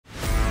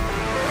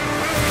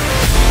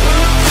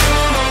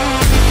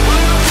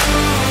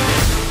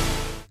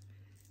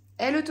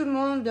Hello tout le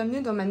monde,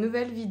 bienvenue dans ma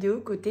nouvelle vidéo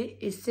côté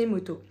essai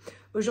moto.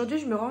 Aujourd'hui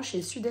je me rends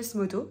chez Sud Est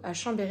Moto à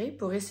Chambéry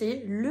pour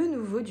essayer le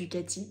nouveau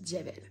Ducati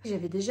Diavel.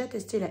 J'avais déjà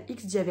testé la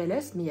X Diavel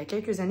S mais il y a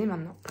quelques années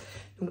maintenant.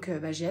 Donc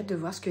j'ai hâte de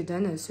voir ce que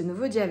donne ce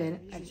nouveau Diavel.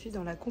 Je suis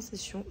dans la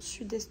concession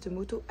Sud Est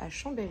Moto à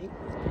Chambéry.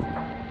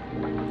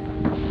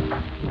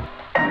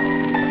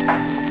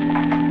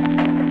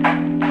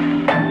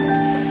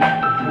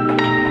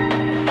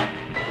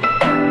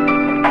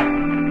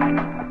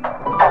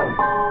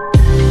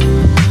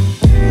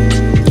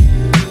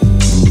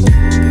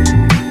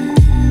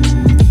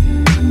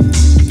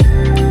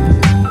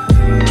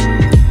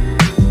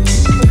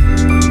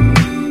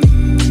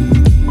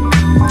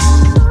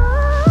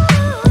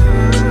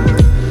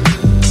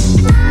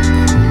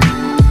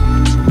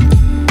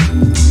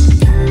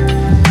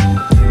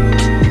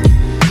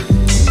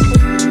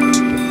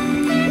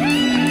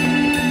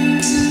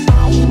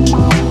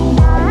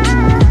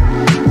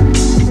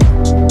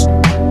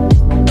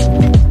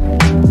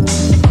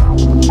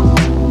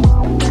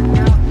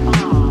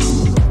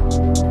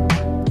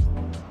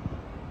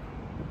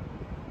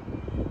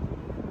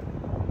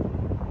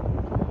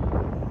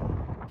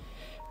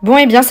 Bon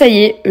et bien ça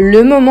y est,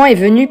 le moment est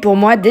venu pour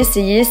moi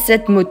d'essayer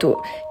cette moto.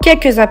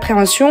 Quelques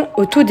appréhensions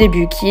au tout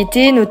début, qui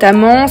étaient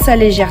notamment sa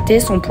légèreté,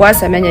 son poids,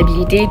 sa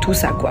maniabilité, tout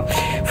ça quoi.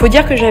 Faut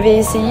dire que j'avais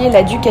essayé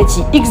la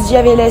Ducati X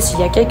Diavel S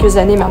il y a quelques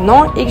années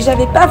maintenant et que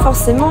j'avais pas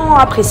forcément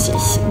apprécié.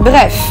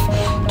 Bref,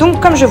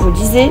 donc comme je vous le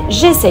disais,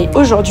 j'essaye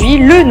aujourd'hui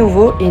le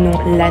nouveau, et non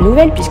la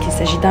nouvelle puisqu'il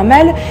s'agit d'un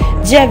mâle,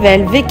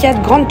 Diavel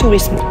V4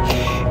 GranTurismo.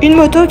 Une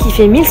moto qui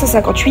fait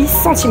 1158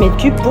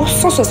 cm3 pour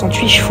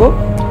 168 chevaux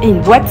et une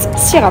boîte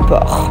 6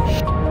 rapports.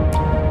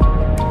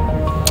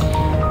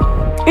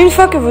 Une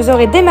fois que vous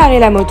aurez démarré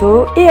la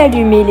moto et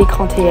allumé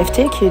l'écran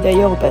TFT, qui est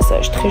d'ailleurs au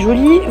passage très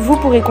joli, vous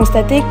pourrez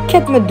constater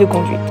 4 modes de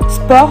conduite: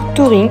 sport,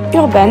 touring,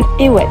 urban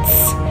et wets.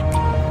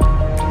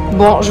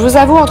 Bon, je vous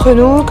avoue entre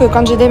nous que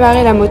quand j'ai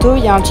démarré la moto,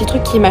 il y a un petit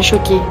truc qui m'a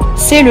choqué.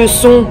 C'est le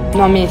son.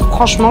 Non mais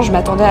franchement, je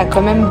m'attendais à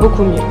quand même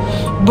beaucoup mieux.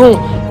 Bon,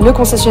 le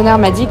concessionnaire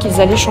m'a dit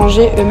qu'ils allaient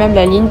changer eux-mêmes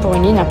la ligne pour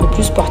une ligne un peu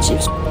plus sportive.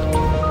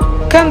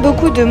 Comme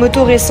beaucoup de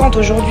motos récentes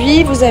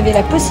aujourd'hui, vous avez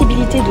la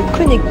possibilité de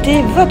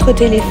connecter votre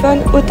téléphone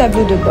au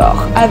tableau de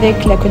bord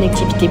avec la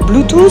connectivité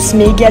Bluetooth,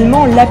 mais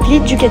également l'appli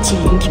Ducati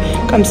Link.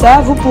 Comme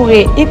ça, vous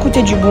pourrez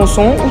écouter du bon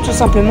son ou tout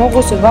simplement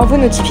recevoir vos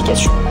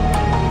notifications.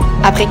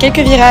 Après quelques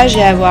virages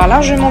et avoir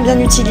largement bien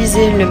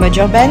utilisé le mode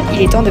urbain,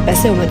 il est temps de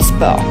passer au mode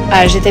sport.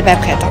 Ah, j'étais pas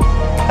prête.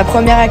 La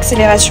première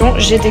accélération,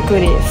 j'ai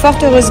décollé. Fort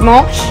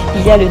heureusement,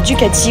 il y a le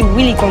Ducati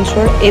Wheelie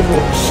Control Evo,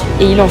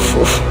 et il en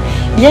faut.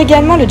 Il y a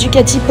également le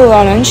Ducati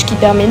Power Launch qui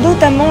permet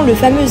notamment le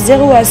fameux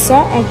 0 à 100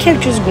 en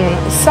quelques secondes.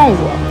 Ça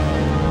envoie.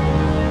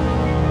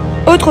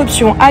 Autre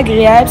option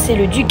agréable, c'est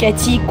le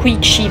Ducati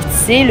Quick Shift.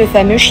 C'est le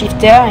fameux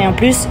shifter et en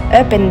plus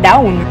up and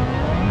down.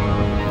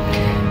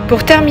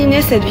 Pour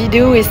terminer cette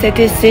vidéo et cet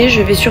essai,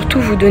 je vais surtout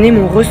vous donner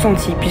mon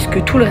ressenti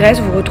puisque tout le reste,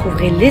 vous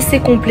retrouverez l'essai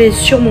complet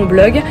sur mon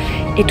blog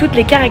et toutes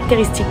les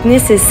caractéristiques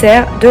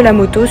nécessaires de la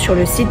moto sur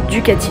le site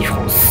Ducati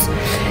France.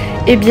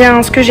 Eh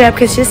bien, ce que j'ai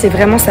apprécié, c'est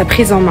vraiment sa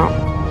prise en main.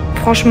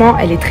 Franchement,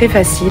 elle est très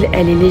facile,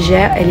 elle est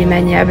légère, elle est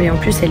maniable et en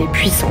plus, elle est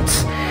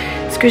puissante.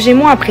 Ce que j'ai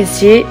moins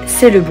apprécié,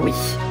 c'est le bruit.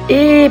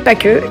 Et pas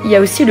que, il y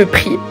a aussi le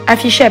prix,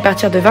 affiché à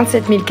partir de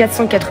 27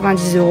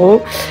 490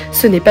 €.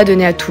 Ce n'est pas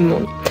donné à tout le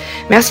monde.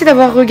 Merci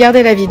d'avoir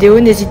regardé la vidéo,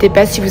 n'hésitez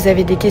pas si vous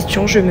avez des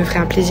questions, je me ferai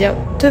un plaisir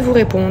de vous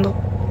répondre.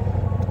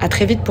 À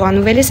très vite pour un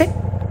nouvel essai.